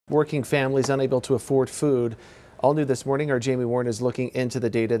Working families unable to afford food. All new this morning, our Jamie Warren is looking into the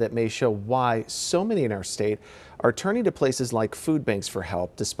data that may show why so many in our state are turning to places like food banks for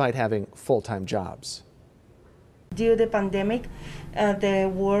help despite having full-time jobs. Due to the pandemic, the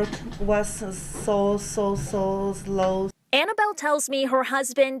work was so slow. Annabelle tells me her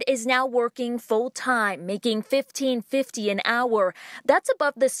husband is now working full-time, making $15.50 an hour. That's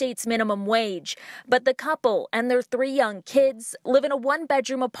above the state's minimum wage. But the couple and their 3 young kids live in a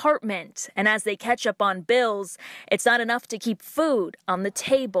 1-bedroom apartment. And as they catch up on bills, it's not enough to keep food on the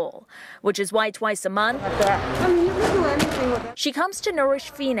table, which is why twice a month she comes to Nourish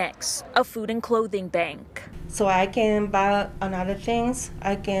Phoenix, a food and clothing bank. So I can buy another things,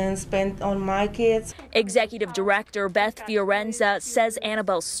 I can spend on my kids. Executive Director Beth Fiorenza says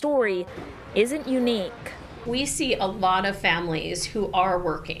Annabelle's story isn't unique. We see a lot of families who are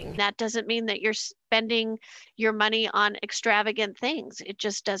working. That doesn't mean that you're spending your money on extravagant things. It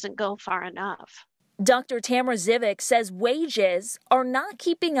just doesn't go far enough. Dr. Tamara Zivik says wages are not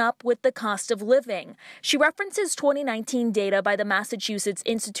keeping up with the cost of living. She references 2019 data by the Massachusetts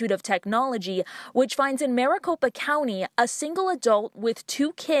Institute of Technology, which finds in Maricopa County, a single adult with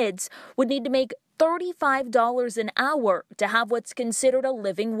 2 kids would need to make $35 an hour to have what's considered a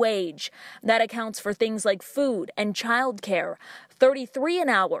living wage. That accounts for things like food and childcare. $33 an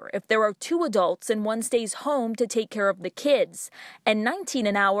hour if there are 2 adults and one stays home to take care of the kids, and $19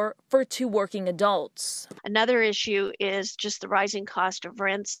 an hour for 2 working adults. Another issue is just the rising cost of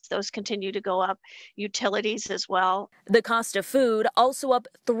rents. Those continue to go up, utilities as well. The cost of food also up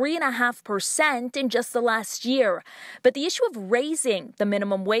 3.5% in just the last year. But the issue of raising the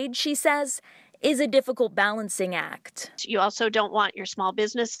minimum wage, she says, is a difficult balancing act. You also don't want your small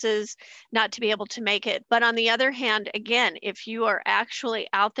businesses not to be able to make it. But on the other hand, again, if you are actually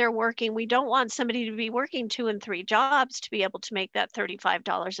out there working, we don't want somebody to be working 2 and 3 jobs to be able to make that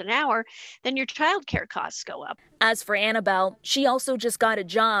 $35 an hour. Then your childcare costs go up. As for Annabelle, she also just got a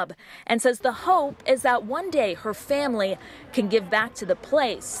job and says the hope is that one day her family can give back to the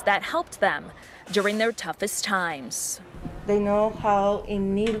place that helped them during their toughest times. They know how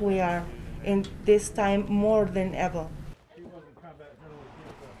in need we are in this time more than ever.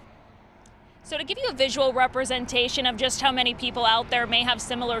 So to give you a visual representation of just how many people out there may have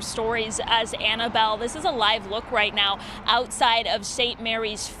similar stories as Annabelle, this is a live look right now outside of St.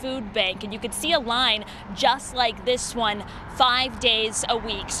 Mary's Food Bank, and you can see a line just like this one 5 days a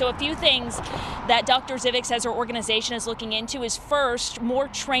week. So a few things that Dr. Zivik says her organization is looking into is first, more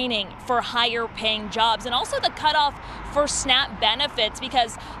training for higher paying jobs, and also the cutoff for SNAP benefits,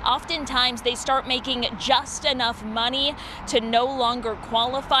 because oftentimes they start making just enough money to no longer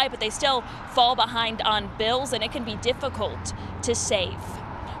qualify, but they still fall behind on bills, and it can be difficult to save.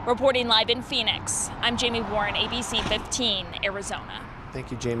 Reporting live in Phoenix, I'm Jamie Warren, ABC 15, Arizona.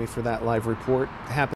 Thank you, Jamie, for that live report.